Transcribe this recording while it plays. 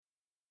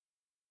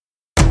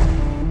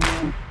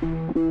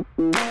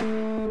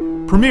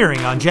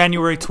Premiering on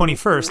January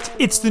 21st,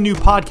 it's the new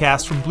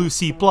podcast from Blue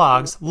Seat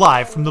Blogs,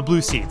 live from the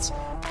Blue Seats.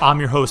 I'm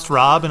your host,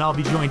 Rob, and I'll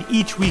be joined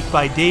each week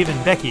by Dave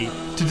and Becky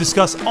to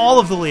discuss all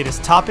of the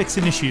latest topics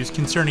and issues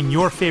concerning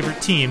your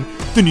favorite team,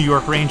 the New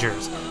York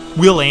Rangers.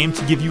 We'll aim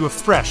to give you a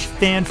fresh,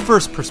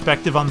 fan-first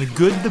perspective on the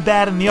good, the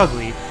bad, and the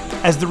ugly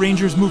as the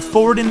Rangers move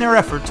forward in their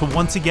effort to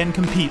once again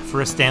compete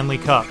for a Stanley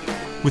Cup.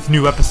 With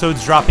new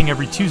episodes dropping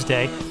every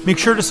Tuesday, make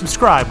sure to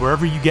subscribe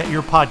wherever you get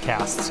your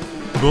podcasts.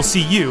 We'll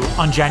see you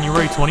on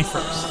January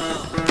 21st.